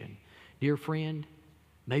salvation. Dear friend,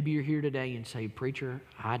 maybe you're here today and say, preacher,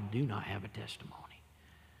 I do not have a testimony,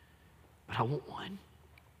 but I want one.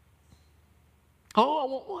 Oh,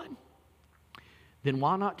 I want one. Then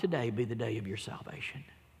why not today be the day of your salvation?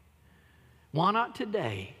 Why not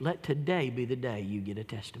today? Let today be the day you get a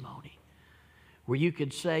testimony where you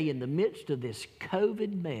could say in the midst of this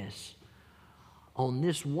COVID mess on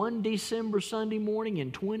this one December Sunday morning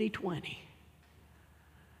in 2020,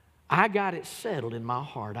 I got it settled in my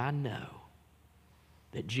heart. I know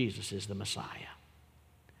that Jesus is the Messiah.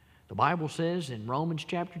 The Bible says in Romans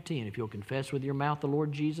chapter 10, if you'll confess with your mouth the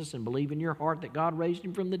Lord Jesus and believe in your heart that God raised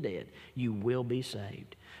Him from the dead, you will be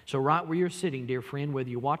saved. So right where you're sitting, dear friend, whether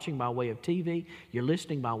you're watching by way of TV, you're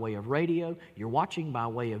listening by way of radio, you're watching by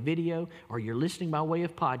way of video, or you're listening by way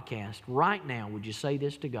of podcast, right now, would you say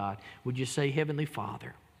this to God? Would you say, Heavenly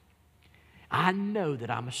Father, I know that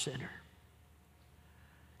I'm a sinner.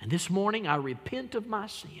 And this morning I repent of my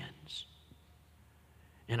sins,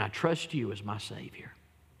 and I trust You as my Savior.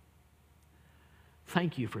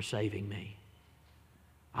 Thank You for saving me.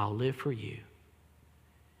 I'll live for You.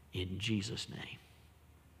 In Jesus' name.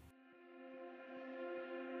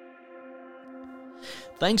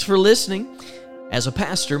 Thanks for listening. As a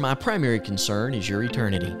pastor, my primary concern is your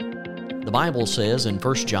eternity. The Bible says in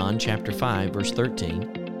 1 John chapter 5, verse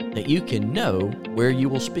 13, that you can know where you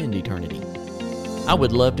will spend eternity. I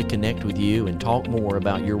would love to connect with you and talk more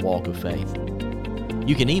about your walk of faith.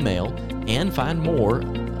 You can email and find more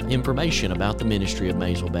information about the ministry of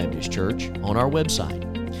Maysville Baptist Church on our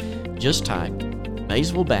website. Just type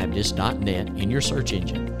maysvillebaptist.net in your search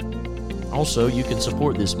engine. Also, you can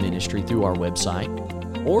support this ministry through our website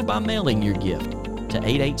or by mailing your gift to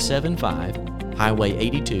 8875 Highway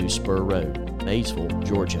 82 Spur Road, Maysville,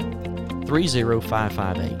 Georgia,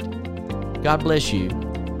 30558. God bless you,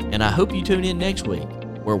 and I hope you tune in next week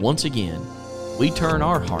where once again we turn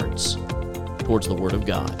our hearts towards the Word of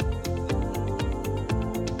God.